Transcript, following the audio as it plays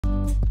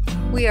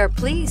We are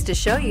pleased to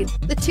show you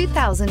the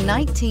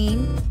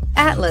 2019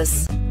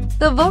 Atlas.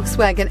 The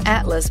Volkswagen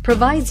Atlas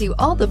provides you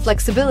all the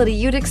flexibility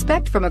you'd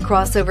expect from a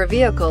crossover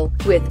vehicle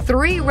with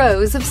 3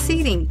 rows of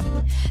seating.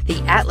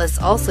 The Atlas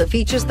also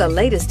features the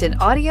latest in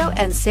audio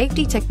and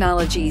safety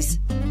technologies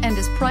and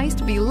is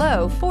priced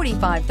below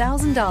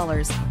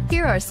 $45,000.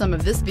 Here are some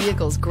of this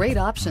vehicle's great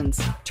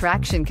options: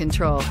 traction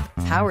control,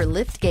 power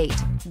liftgate,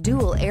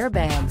 dual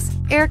airbags,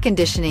 air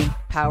conditioning,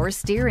 power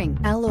steering,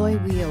 alloy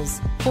wheels,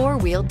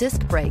 4-wheel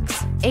disc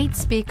brakes, 8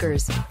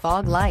 speakers,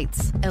 fog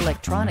lights,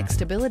 electronic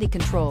stability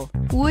control.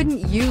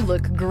 Wouldn't you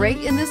look great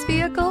in this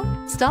vehicle?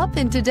 Stop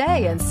in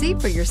today and see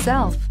for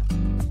yourself.